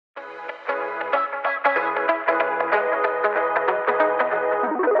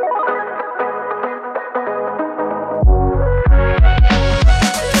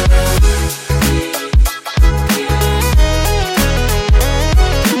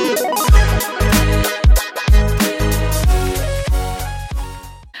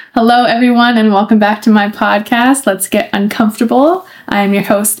Hello, everyone, and welcome back to my podcast, Let's Get Uncomfortable. I'm your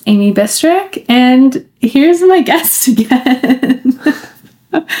host, Amy Bistrick, and here's my guest again.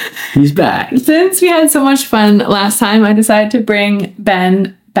 He's back. Since we had so much fun last time, I decided to bring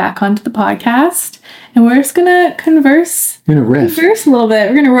Ben back onto the podcast, and we're just gonna converse. We're gonna riff. Converse a little bit.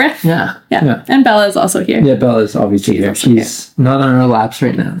 We're gonna riff. Yeah. And Bella's also here. Yeah, Bella's obviously here. She's not on her laps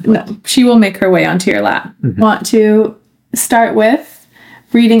right now. No, she will make her way onto your lap. Want to start with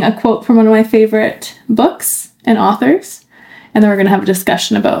reading a quote from one of my favorite books and authors, and then we're going to have a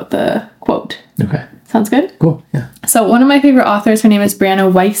discussion about the quote. Okay. Sounds good? Cool. Yeah. So one of my favorite authors, her name is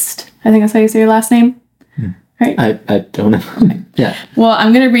Brianna Wiest. I think that's how you say your last name. Right? I don't know. Okay. Yeah. Well,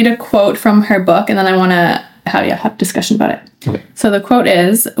 I'm going to read a quote from her book, and then I want to have a discussion about it. Okay. So the quote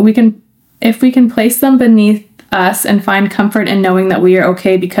is, if we can place them beneath us and find comfort in knowing that we are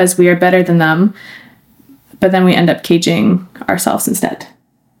okay because we are better than them, but then we end up caging ourselves instead.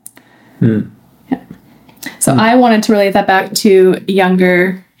 Yeah. So I wanted to relate that back to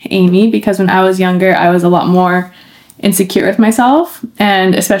younger Amy, because when I was younger, I was a lot more insecure with myself,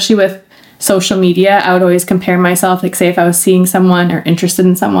 and especially with social media, I would always compare myself. Like, say if I was seeing someone or interested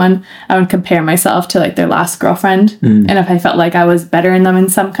in someone, I would compare myself to like their last girlfriend, and if I felt like I was better than them in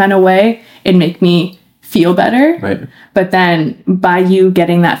some kind of way, it'd make me feel better. Right. But then by you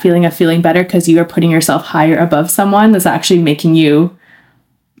getting that feeling of feeling better because you are putting yourself higher above someone, that's actually making you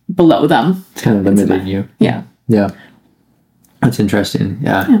below them. It's kind of limiting you. Yeah. Yeah. That's interesting.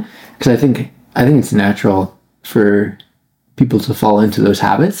 Yeah. Because I think it's natural for people to fall into those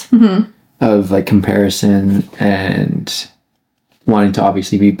habits of like comparison and wanting to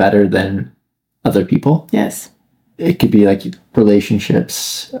obviously be better than other people. Yes. It could be like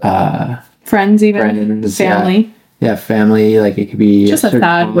relationships, Friends, even friends, family. Yeah, family. Like it could be Just a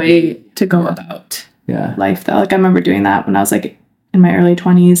sad way to go about life, though. Like I remember doing that when I was like in my early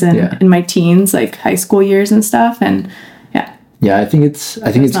 20s and in my teens, like high school years and stuff. And I think it's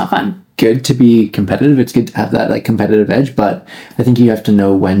not fun. Good to be competitive. It's good to have that like competitive edge, but I think you have to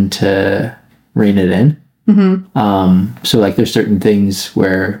know when to rein it in. So like there's certain things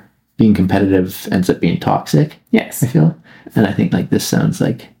where being competitive ends up being toxic. Yes. I feel. And I think like this sounds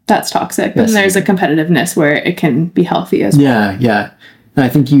like that's toxic. And there's a competitiveness where it can be healthy as well. Yeah. And I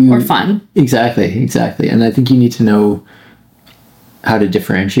think or fun. Exactly. And I think you need to know how to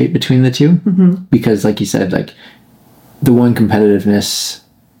differentiate between the two, because like you said, like the one competitiveness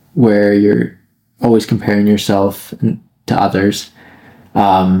where you're always comparing yourself to others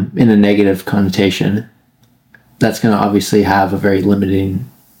in a negative connotation, that's going to obviously have a very limiting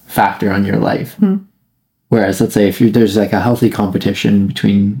factor on your life. Whereas let's say if there's like a healthy competition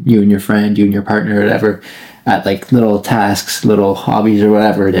between you and your friend, you and your partner or whatever, at like little tasks, little hobbies or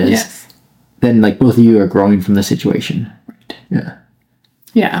whatever it is, then like both of you are growing from the situation. Right.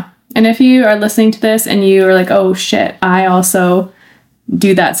 Yeah. And if you are listening to this and you are like, oh shit, I also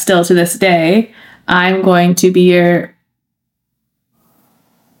do that still to this day, I'm going to be your,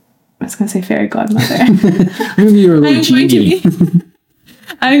 I was going to say fairy godmother. I'm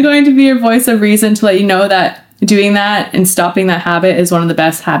going to be your voice of reason to let you know that doing that and stopping that habit is one of the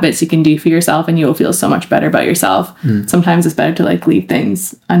best habits you can do for yourself, and you will feel so much better about yourself. Sometimes it's better to like leave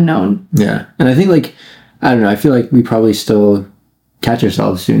things unknown. Yeah. And I think like, I don't know, I feel like we probably still catch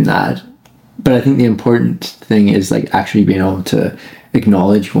ourselves doing that, but I think the important thing is like actually being able to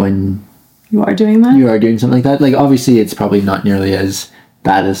acknowledge when you are doing something like that. Like obviously it's probably not nearly as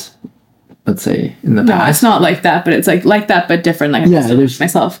bad as, let's say, in the past. No, it's not like that, but it's like that but different. Like there's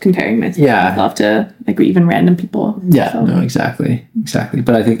myself comparing myself to like even random people. No, exactly.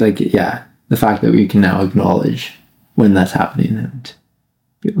 But I think like the fact that we can now acknowledge when that's happening and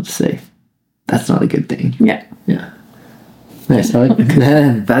be able to say that's not a good thing. Yeah. Nice. I like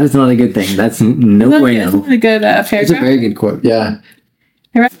that is not a good thing. That's no bueno. That's a good paragraph. It's a very good quote. Yeah.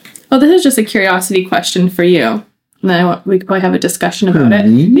 Well, this is just a curiosity question for you. And then we could probably have a discussion about it.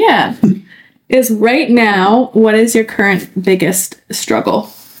 Yeah. Is right now, what is your current biggest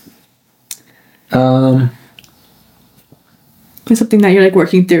struggle? It's something that you're like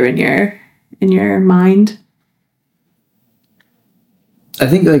working through in your mind. I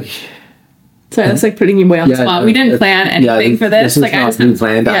think like. Sorry, that's like putting you way on the spot. We didn't plan anything for this. This was not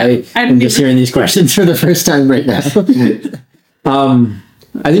planned. I'm just hearing these questions for the first time right now.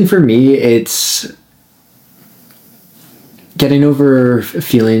 I think for me, it's getting over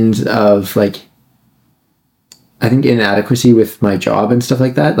feelings of like, I think inadequacy with my job and stuff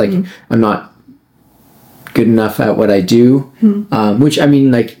like that. Like I'm not good enough at what I do, which I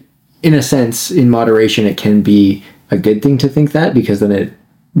mean, like in a sense, in moderation, it can be a good thing to think that, because then it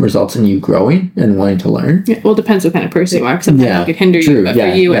results in you growing and wanting to learn. Yeah, well, it depends what kind of person you are. Sometimes it could hinder you, but for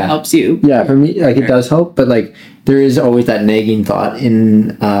you, it helps you. Yeah, for me, like, it does help, but like there is always that nagging thought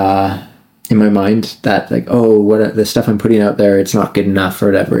in my mind that, like, oh, what the stuff I'm putting out there, it's not good enough or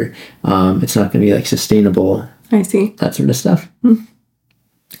whatever. It's not going to be like sustainable. I see. That sort of stuff.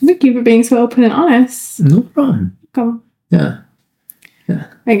 Thank you for being so open and honest. No problem. Come. Yeah.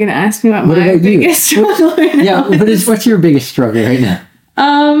 Are you gonna ask me what my about biggest struggle right now? What's your biggest struggle right now?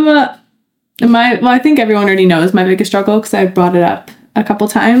 I think everyone already knows my biggest struggle because I brought it up a couple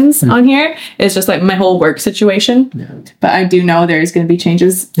times on here. It's just like my whole work situation. Yeah. But I do know there's going to be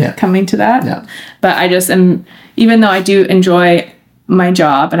changes coming to that. Yeah. But I just am, even though I do enjoy my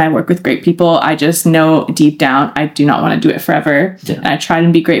job and I work with great people, I just know deep down I do not want to do it forever. Yeah. And I try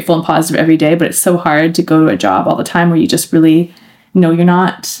to be grateful and positive every day, but it's so hard to go to a job all the time where you just really know you're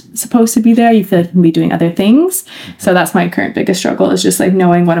not supposed to be there. You feel like you can be doing other things. So that's my current biggest struggle, is just like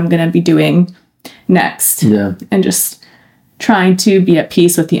knowing what I'm going to be doing next. Yeah. And just trying to be at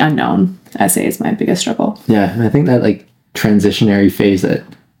peace with the unknown, I say, is my biggest struggle. Yeah. And I think that like transitionary phase that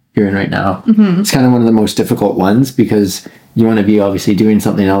you're in right now, it's kind of one of the most difficult ones, because you want to be obviously doing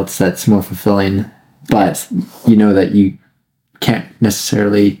something else that's more fulfilling, but you know that you can't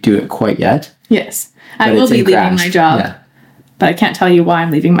necessarily do it quite yet. Yes. I will be leaving my job. Yeah. But I can't tell you why I'm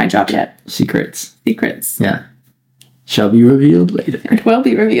leaving my job yet. Secrets. Yeah. Shall be revealed later. It will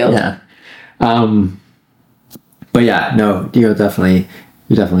be revealed. Yeah. But yeah, no, you're definitely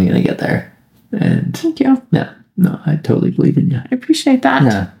gonna get there. And Thank you. yeah, no, I totally believe in you. I appreciate that.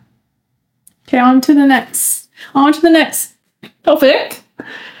 Yeah. Okay, on to the next topic.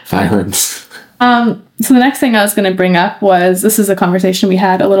 Violence. So the next thing I was going to bring up was, this is a conversation we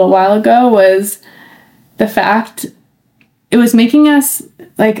had a little while ago, was the fact it was making us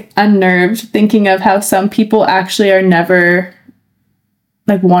like unnerved thinking of how some people actually are never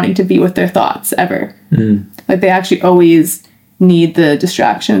like wanting to be with their thoughts ever. Like they actually always need the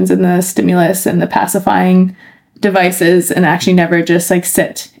distractions and the stimulus and the pacifying devices, and actually never just like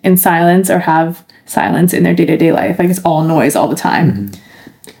sit in silence or have silence in their day-to-day life. Like it's all noise all the time.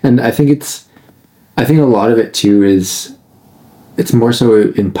 And I think a lot of it too is it's more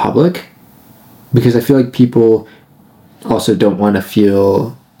so in public, because I feel like people also don't want to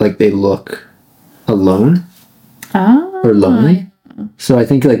feel like they look alone or lonely. So I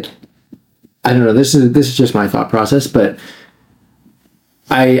think, like, I don't know, this is just my thought process, but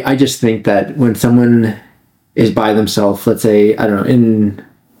I just think that when someone is by themselves, let's say, I don't know, in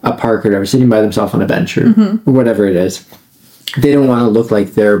a park or whatever, sitting by themselves on a bench or whatever it is, they don't want to look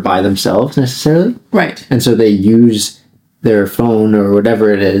like they're by themselves necessarily. Right. And so they use their phone or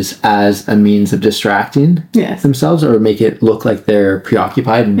whatever it is as a means of distracting themselves, or make it look like they're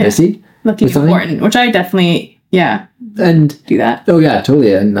preoccupied and busy. Looking important, which I definitely, and do that. Oh yeah,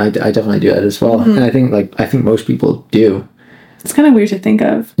 totally. And I definitely do that as well. And I think most people do. It's kind of weird to think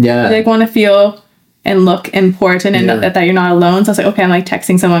of. Yeah. They like want to feel and look important and that you're not alone. So I was like, okay, I'm like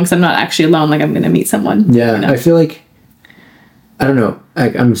texting someone because I'm not actually alone. Like I'm going to meet someone. Yeah. You know? I feel like, I don't know,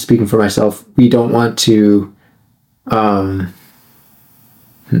 I'm speaking for myself. We don't want to,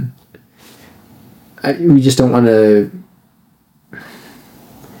 we just don't want to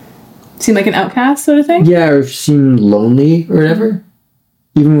seem like an outcast sort of thing. Yeah, or seem lonely or whatever.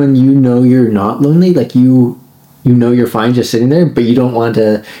 Even when you know you're not lonely, like you know you're fine just sitting there, but you don't want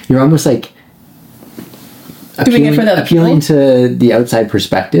to. You're almost like appealing to the outside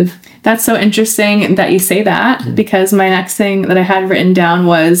perspective. That's so interesting that you say that, because my next thing that I had written down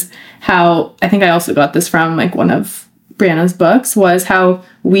was how, I think I also got this from like one of Brianna's books, was how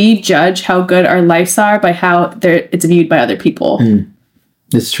we judge how good our lives are by how it's viewed by other people.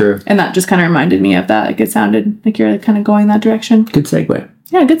 It's true. And that just kind of reminded me of that. Like it sounded like you're kind of going that direction. Good segue.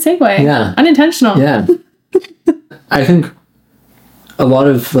 Yeah, good segue. Yeah. Unintentional. Yeah. I think a lot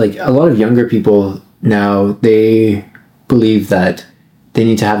of younger people now, they believe that they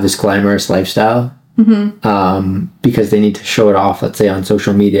need to have this glamorous lifestyle because they need to show it off, let's say, on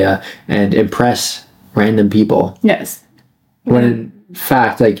social media and impress random people. Yes. When in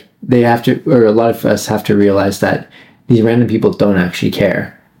fact, like, they have to, or a lot of us have to realize that these random people don't actually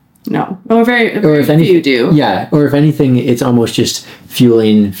care. No. Or if few do. Yeah. Or if anything, it's almost just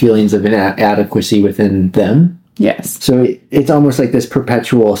fueling feelings of inadequacy within them. Yes. So it's almost like this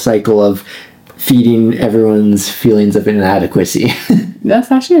perpetual cycle of feeding everyone's feelings of inadequacy.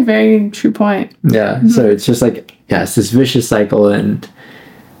 That's actually a very true point. Yeah. So it's just like, it's this vicious cycle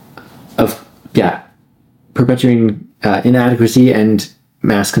of perpetuating inadequacy and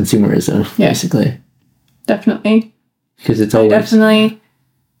mass consumerism, basically. Definitely. Because it's always... I definitely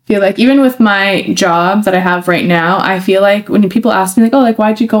feel like even with my job that I have right now, I feel like when people ask me like, oh, like,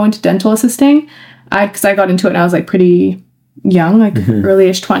 why'd you go into dental assisting? Because I got into it and I was like pretty young, like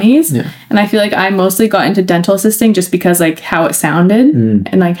early-ish 20s. Yeah. And I feel like I mostly got into dental assisting just because like how it sounded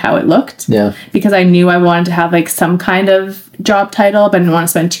and like how it looked. Yeah. Because I knew I wanted to have like some kind of job title, but I didn't want to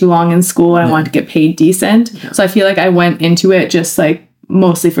spend too long in school and I wanted to get paid decent. Yeah. So I feel like I went into it just like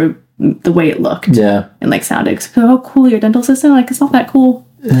mostly for the way it looked. Yeah. And like sounded. Cause, oh, cool, you're a dental assistant? Like, it's not that cool.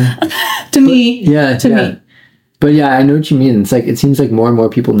 To me. But yeah, I know what you mean. It's like, it seems like more and more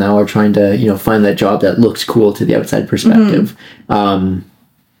people now are trying to, you know, find that job that looks cool to the outside perspective. You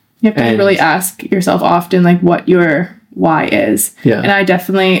have to really ask yourself often, like, what your why is. Yeah. And I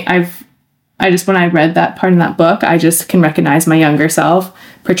definitely, I just, when I read that part in that book, I just can recognize my younger self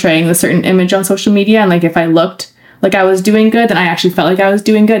portraying a certain image on social media. And like, if I looked like I was doing good, then I actually felt like I was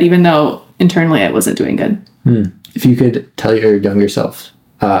doing good, even though internally I wasn't doing good. If you could tell your younger self,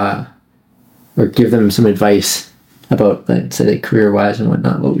 or give them some advice about, let's say, like, career-wise and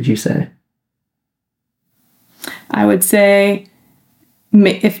whatnot, what would you say? I would say,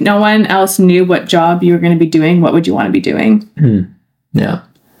 if no one else knew what job you were going to be doing, what would you want to be doing? Yeah.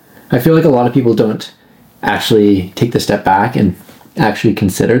 I feel like a lot of people don't actually take the step back and actually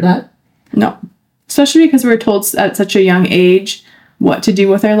consider that. No. Especially because we're told at such a young age what to do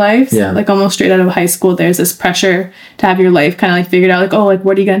with our lives. Yeah. Like almost straight out of high school, there's this pressure to have your life kind of like figured out, like, oh, like,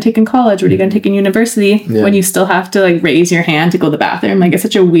 what are you going to take in college? What are you going to take in university? Yeah. When you still have to like raise your hand to go to the bathroom. Like, it's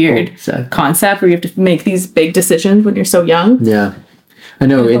such a weird concept where you have to make these big decisions when you're so young. Yeah. I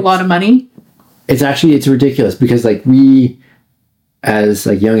know. It's a lot of money. It's ridiculous because like we, as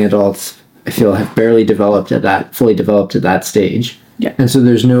like young adults, I feel have barely fully developed at that stage. Yeah. And so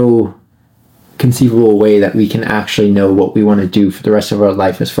there's no conceivable way that we can actually know what we want to do for the rest of our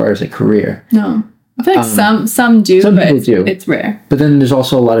life as far as a career. No. I feel like some do, some but people do. It's rare. But then there's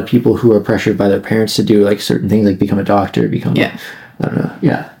also a lot of people who are pressured by their parents to do like certain things, like become a doctor, I don't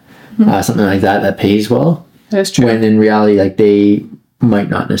know, something like that pays well. That's true. When in reality, like, they might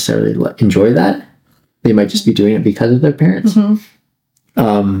not necessarily enjoy that. They might just be doing it because of their parents.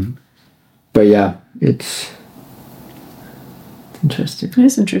 But yeah, it's interesting. It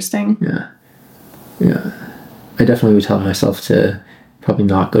is interesting. Yeah. I definitely would tell myself to probably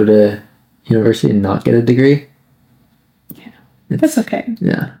not go to university and not get a degree. Yeah. That's okay.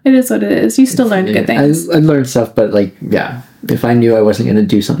 Yeah. It is what it is. You still learn good things. I learned stuff, but like, yeah, if I knew I wasn't going to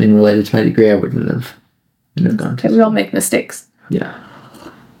do something related to my degree, I wouldn't have gone to we all make mistakes. Yeah.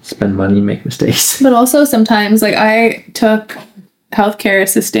 Spend money, make mistakes. But also sometimes, like, I took healthcare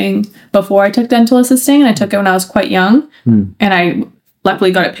assisting before I took dental assisting, and I took it when I was quite young. And I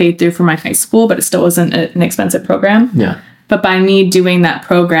luckily got it paid through for my high school, but it still wasn't an expensive program. Yeah. But by me doing that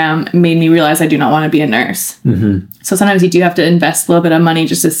program made me realize I do not want to be a nurse. So sometimes you do have to invest a little bit of money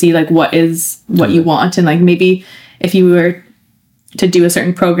just to see like what you want. And like maybe if you were to do a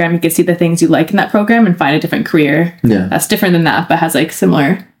certain program, you could see the things you like in that program and find a different career. Yeah. That's different than that, but has like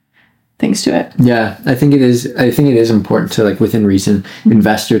similar things to it. Yeah, I think it is important to, like, within reason,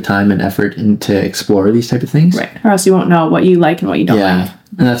 invest your time and effort into explore these type of things. Right. Or else you won't know what you like and what you don't like.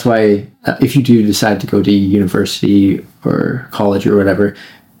 And that's why if you do decide to go to university or college or whatever,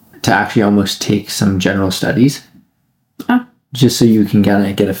 to actually almost take some general studies. Just so you can kind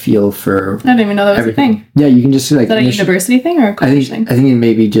of get a feel for I didn't even know that was everything. a thing. Yeah, you can just like... Is that a university thing or a college thing? I think it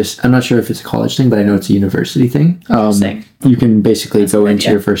may be just... I'm not sure if it's a college thing, but I know it's a university thing. You can basically go into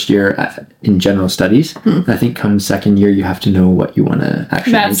your first year in general studies. And I think come second year, you have to know what you want to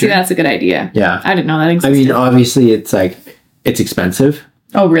actually major. That's a good idea. Yeah. I didn't know that existed. I mean, obviously, it's like... It's expensive.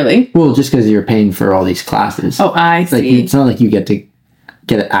 Oh, really? Well, just because you're paying for all these classes. Oh, I see. Like, it's not like you get to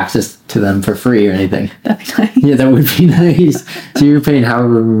get access to them for free or anything. That'd be nice. Yeah, that would be nice. So you're paying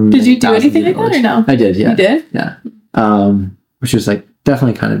however... Did you do anything like that or no? I did, yeah. You did? Yeah. Which was like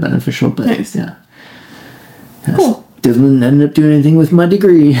definitely kind of beneficial, but nice. Yeah. Cool. Didn't end up doing anything with my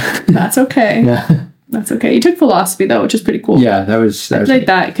degree. That's okay. Yeah. That's okay. You took philosophy though, which is pretty cool. Yeah, that was like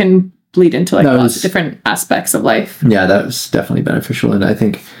that can bleed into like lots of different aspects of life. Yeah, that was definitely beneficial, and I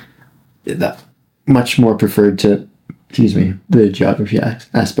think that much more preferred to the geography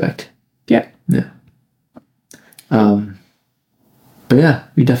aspect. Yeah. Yeah. But yeah,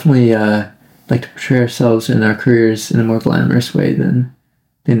 we definitely like to portray ourselves in our careers in a more glamorous way than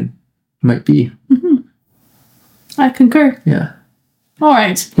might be. I concur. Yeah. All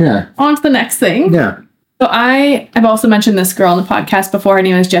right. Yeah. On to the next thing. Yeah. So I've also mentioned this girl on the podcast before. Her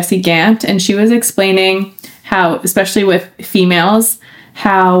name is Jessie Gant, and she was explaining how, especially with females,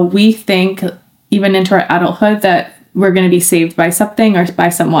 how we think even into our adulthood that we're going to be saved by something or by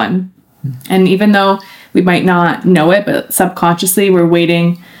someone. And even though we might not know it, but subconsciously we're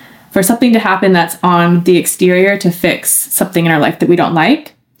waiting for something to happen that's on the exterior to fix something in our life that we don't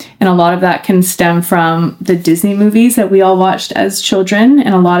like. And a lot of that can stem from the Disney movies that we all watched as children.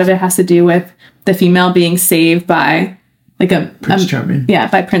 And a lot of it has to do with the female being saved by like Prince Charming. Yeah,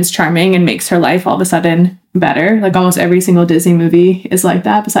 by Prince Charming, and makes her life all of a sudden better. Like almost every single Disney movie is like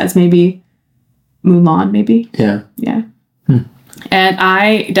that, besides maybe Mulan, maybe. Yeah. Yeah. And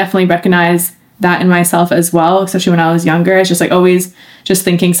I definitely recognize that in myself as well, especially when I was younger. It's just like always just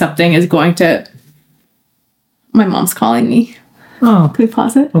thinking something is going to... My mom's calling me. Oh, Can we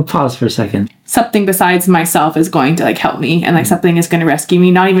pause it? we'll pause for a second. Something besides myself is going to like help me, and like something is going to rescue me,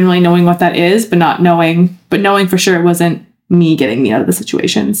 not even really knowing what that is, but knowing for sure it wasn't me getting me out of the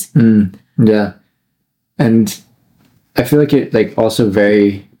situations. Yeah. And I feel like it like also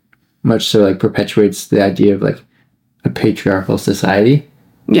very much so like perpetuates the idea of like a patriarchal society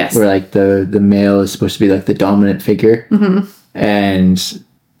Yes. where like the male is supposed to be like the dominant figure, and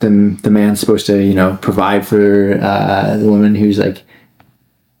the man's supposed to, you know, provide for the woman who's like,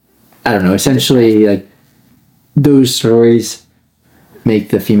 I don't know, essentially like those stories make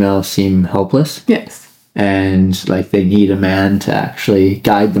the female seem helpless, Yes. and like they need a man to actually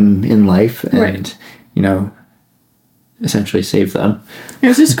guide them in life and Right. you know, essentially save them. It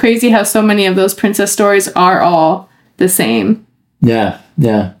was just crazy how so many of those princess stories are all the same. Yeah,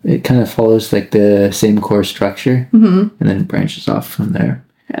 it kind of follows like the same core structure, and then it branches off from there.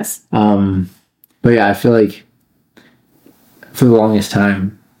 Yes. But yeah, I feel like for the longest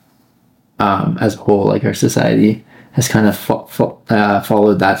time, as a whole, like our society has kind of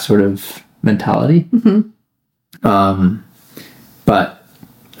followed that sort of mentality. But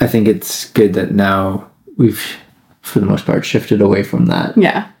I think it's good that now we've, for the most part, shifted away from that.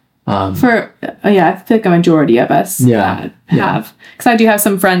 Yeah. I feel like a majority of us have. Because I do have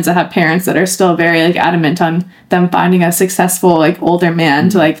some friends that have parents that are still very like adamant on them finding a successful like older man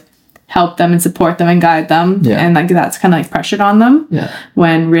to like help them and support them and guide them. Yeah. And like that's kind of like pressured on them. Yeah.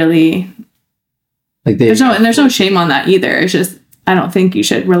 When really Like there's no shame on that either. It's just I don't think you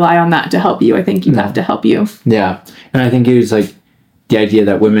should rely on that to help you. I think you have to help you. Yeah. And I think it was like the idea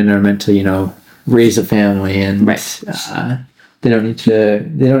that women are meant to, you know, raise a family and they don't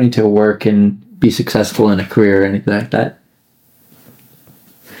need to work and be successful in a career or anything like that.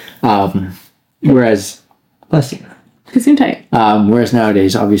 Whereas bless you. Gesundheit. Whereas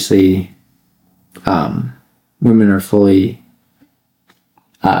nowadays, obviously, women are fully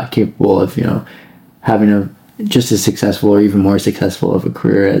capable of, you know, having a just as successful or even more successful of a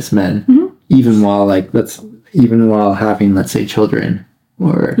career as men, even while having, let's say, children.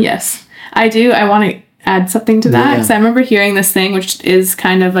 Or Yes, I do. I want to add something to that because I remember hearing this thing, which is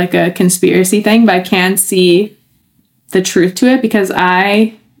kind of like a conspiracy thing, but I can see the truth to it because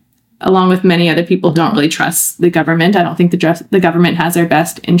I, along with many other people, don't really trust the government. I don't think the government has their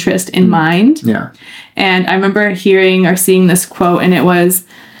best interest in mind. Yeah. And I remember hearing or seeing this quote, and it was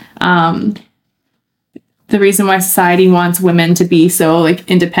the reason why society wants women to be so like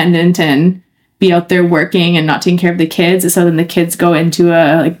independent and be out there working and not taking care of the kids is so then the kids go into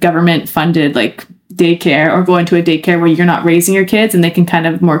a like government funded like daycare or go into a daycare where you're not raising your kids, and they can kind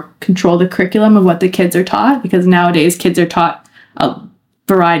of more control the curriculum of what the kids are taught, because nowadays kids are taught a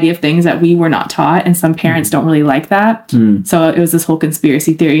variety of things that we were not taught, and some parents don't really like that. So it was this whole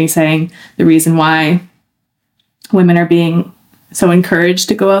conspiracy theory saying the reason why women are being so encouraged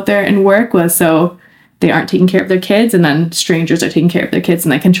to go out there and work was so they aren't taking care of their kids, and then strangers are taking care of their kids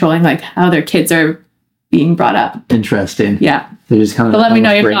and like controlling like how their kids are being brought up. Interesting. Yeah. They're just kind of. But let me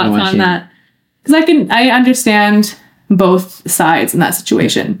know your thoughts on that, because I understand both sides in that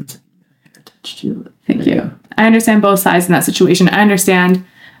situation. Thank you. I understand both sides in that situation.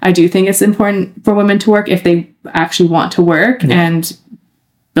 I do think it's important for women to work if they actually want to work and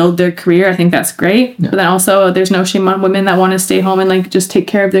build their career. I think that's great. But then also there's no shame on women that want to stay home and like just take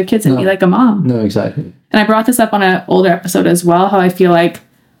care of their kids and be like a mom. No, exactly. And I brought this up on an older episode as well, how I feel like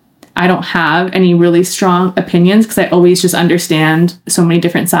I don't have any really strong opinions because I always just understand so many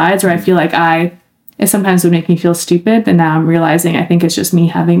different sides, where I feel like it sometimes would make me feel stupid, but now I'm realizing I think it's just me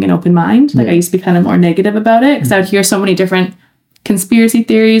having an open mind. Like I used to be kind of more negative about it because I would hear so many different conspiracy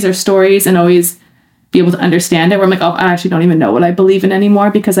theories or stories and always be able to understand it, where I'm like, oh, I actually don't even know what I believe in anymore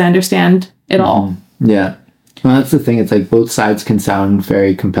because I understand it all. Yeah. Well, that's the thing. It's like both sides can sound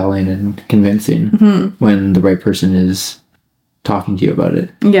very compelling and convincing when the right person is talking to you about it.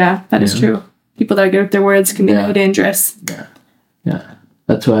 Yeah, that is true. People that are good with their words can be really dangerous. Yeah.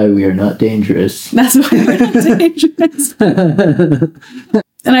 That's why we are not dangerous. That's why we're not dangerous.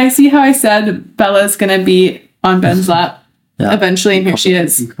 And I see how I said Bella's going to be on Ben's lap eventually, and here she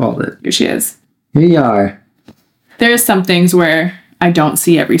is. You called it. Here she is. Here you are. There are some things where I don't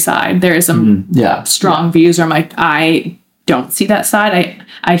see every side. There are some strong views where I'm like, I don't see that side.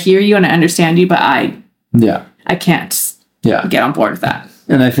 I hear you and I understand you, but I can't get on board with that.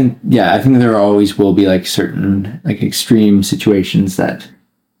 And I think there always will be like certain like extreme situations that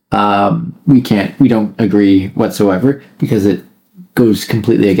we don't agree whatsoever because it goes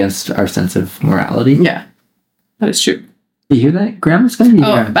completely against our sense of morality. Yeah, that is true. You hear that? Grandma's gonna be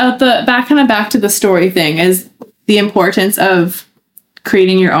here. About the back to the story thing is the importance of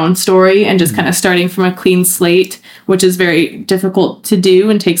creating your own story and just kind of starting from a clean slate, which is very difficult to do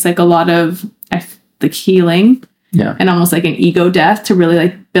and takes like a lot of like healing. Yeah. And almost like an ego death to really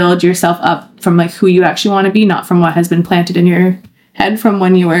like build yourself up from like who you actually want to be, not from what has been planted in your head from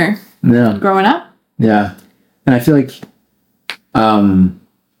when you were growing up. Yeah. And I feel like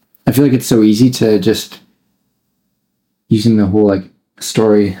it's so easy to just using the whole like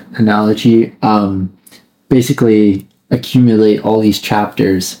story analogy, basically accumulate all these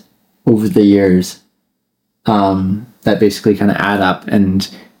chapters over the years that basically kind of add up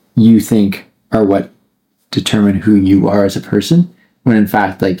and you think are what determine who you are as a person, when in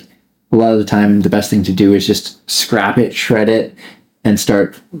fact, like a lot of the time the best thing to do is just scrap it, shred it, and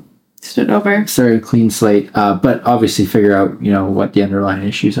start a clean slate, but obviously figure out what the underlying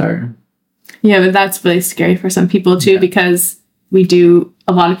issues are. Yeah, but that's really scary for some people too, because a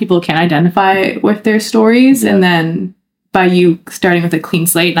lot of people can identify with their stories, and then by you starting with a clean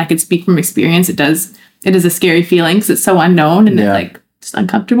slate, and I could speak from experience, it is a scary feeling because it's so unknown and it's like just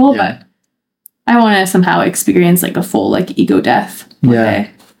uncomfortable, but I want to somehow experience like a full like ego death one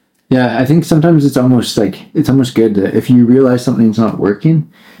day. Yeah, I think sometimes it's almost good to, if you realize something's not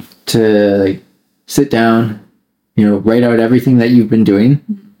working, to like sit down, write out everything that you've been doing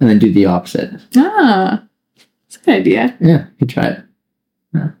and then do the opposite. Ah, that's a good idea. Yeah, you try it.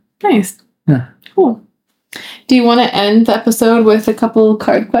 Yeah. Nice. Yeah. Cool. Do you want to end the episode with a couple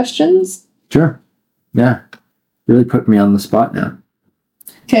card questions? Sure. Yeah. Really put me on the spot now.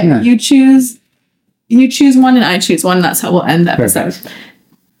 Okay, yeah. You choose one and I choose one. That's how we'll end the episode. Perfect.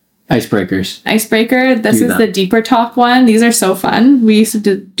 Icebreakers. Icebreaker. This is the deeper talk one. These are so fun. We used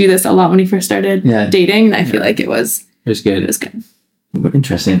to do this a lot when we first started dating, and I feel like it was good. It was good.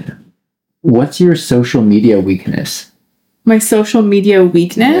 Interesting. What's your social media weakness? My social media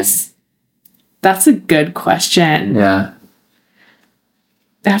weakness? Yeah. That's a good question. Yeah.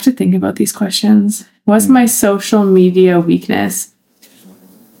 I have to think about these questions. What's my social media weakness?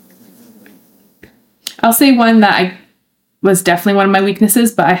 I'll say one that was definitely one of my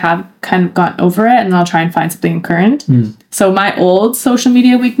weaknesses, but I have kind of gotten over it, and I'll try and find something current. So my old social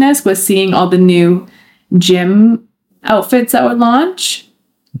media weakness was seeing all the new gym outfits that would launch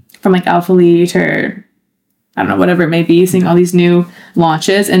from like Alpha Elite or I don't know, whatever it may be, seeing all these new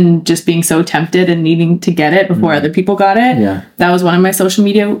launches and just being so tempted and needing to get it before other people got it. Yeah. That was one of my social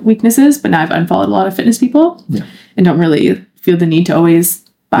media weaknesses, but now I've unfollowed a lot of fitness people and don't really feel the need to always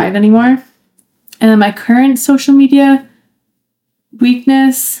buy it anymore. And then my current social media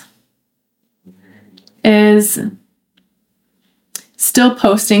weakness is still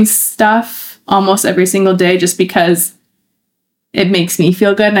posting stuff almost every single day just because it makes me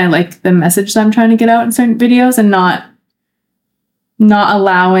feel good and I like the message that I'm trying to get out in certain videos, and not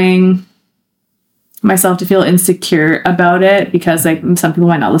allowing myself to feel insecure about it because like some people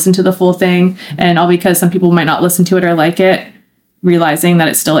might not listen to the full thing, and all because some people might not listen to it or like it, realizing that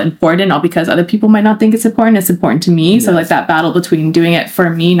it's still important, all because other people might not think it's important to me. Yes. So like that battle between doing it for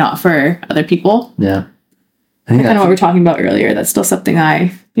me, not for other people. Yeah. I think kind of what we were talking about earlier. That's still something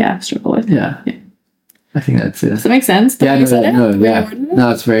I struggle with. Yeah. I think that's it. Does that make sense?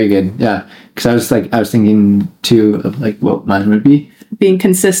 No, it's very good. Yeah. Because I was thinking too of like what mine would be. Being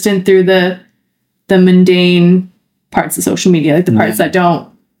consistent through the mundane parts of social media, like the parts that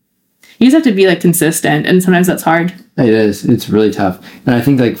don't. You just have to be like consistent, and sometimes that's hard. It is. It's really tough. And I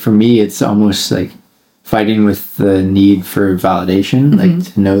think like for me, it's almost like fighting with the need for validation,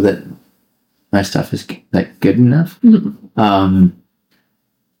 like to know that my stuff is like good enough.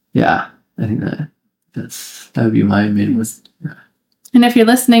 Yeah, I think that would be my main was. Yeah. And if you're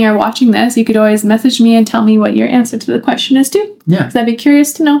listening or watching this, you could always message me and tell me what your answer to the question is too. Yeah. Because I'd be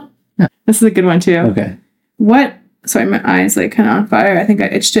curious to know. Yeah. This is a good one too. Okay. Sorry, my eye's like kind of on fire. I think I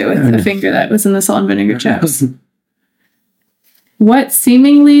itched it with the finger that was in the salt and vinegar chips. What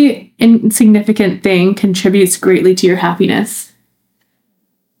seemingly insignificant thing contributes greatly to your happiness?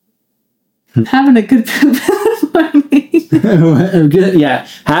 Having a good Yeah,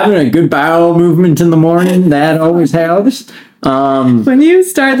 having a good bowel movement in the morning, that always helps. When you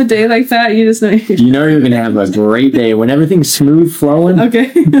start the day like that, you just know you're You know you're gonna have a great day when everything's smooth flowing.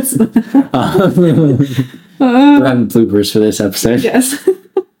 okay. We're having bloopers for this episode. Yes.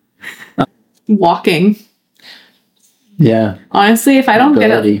 Walking. Yeah. Honestly, if I don't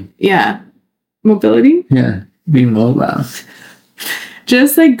Mobility. get it, yeah, mobility. Yeah. Being mobile.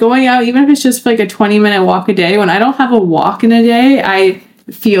 Just like going out, even if it's just for like a 20-minute walk a day. When I don't have a walk in a day, I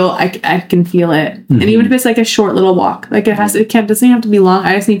feel I can feel it. And even if it's like a short little walk, like doesn't have to be long.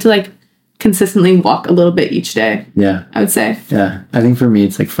 I just need to like consistently walk a little bit each day. Yeah. I would say Yeah. I think for me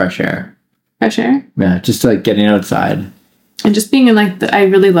it's like fresh air. fresh air Yeah. Just like getting outside. and just being in like I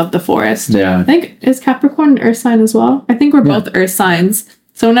really love the forest. Yeah. I think is Capricorn an earth sign as well. I think we're both earth signs.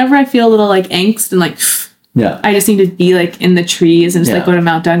 So whenever I feel a little like angst and like Yeah. I just need to be like in the trees and just like go to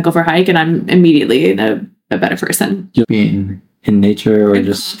Mount Dun, go for a hike, and I'm immediately a better person. Just being in nature or And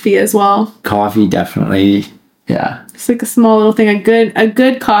just coffee as well. coffee, definitely. Yeah. It's like a small little thing. A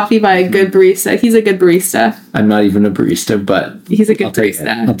good coffee by a good barista. He's a good barista. I'm not even a barista, but He's a good I'll take it.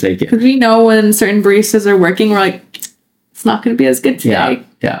 barista. I'll take it. Because we know when certain baristas are working, we're like, it's not going to be as good today.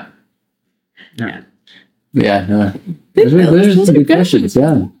 Yeah. Yeah. Yeah. No. Those There's some are good good. questions.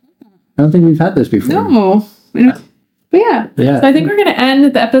 Yeah. I don't think we've had this before. No. But yeah. Yeah. So I think we're going to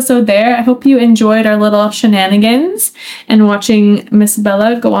end the episode there. I hope you enjoyed our little shenanigans and watching Miss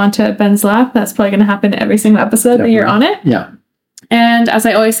Bella go on to Ben's lap. That's probably going to happen every single episode that you're on it. Yeah. And as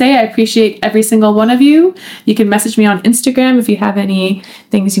I always say, I appreciate every single one of you. You can message me on Instagram if you have any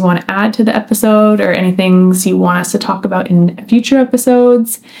things you want to add to the episode or any things you want us to talk about in future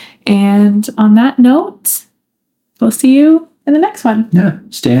episodes. And on that note, we'll see you in the next one. Yeah.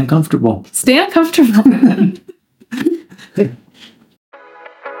 Stay uncomfortable. Stay uncomfortable.